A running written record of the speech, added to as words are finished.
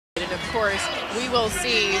And of course, we will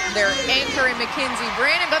see their anchor in Mackenzie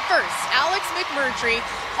Brandon. But first, Alex McMurtry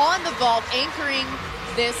on the vault, anchoring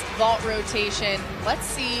this vault rotation. Let's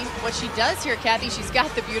see what she does here, Kathy. She's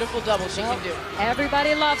got the beautiful double she can do.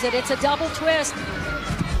 Everybody loves it. It's a double twist.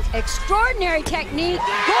 Extraordinary technique.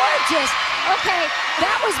 Gorgeous. Okay,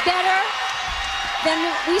 that was better than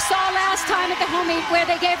we saw last time at the home meet where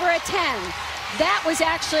they gave her a 10. That was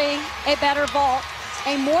actually a better vault,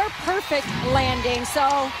 a more perfect landing. So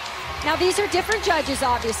now these are different judges,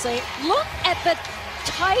 obviously. Look at the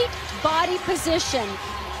tight body position.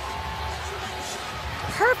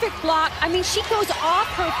 Perfect block. I mean, she goes off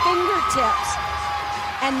her fingertips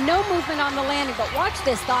and no movement on the landing. But watch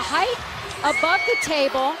this, the height above the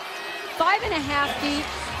table, 5.5 feet,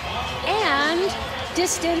 and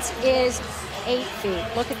distance is 8 feet.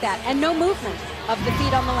 Look at that, and no movement of the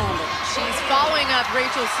feet on the landing. She's following up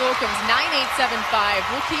Rachel Slocum's 9.875.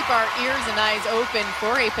 We'll keep our ears and eyes open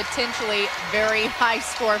for a potentially very high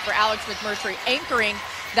score for Alex McMurtry, anchoring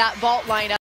that vault lineup.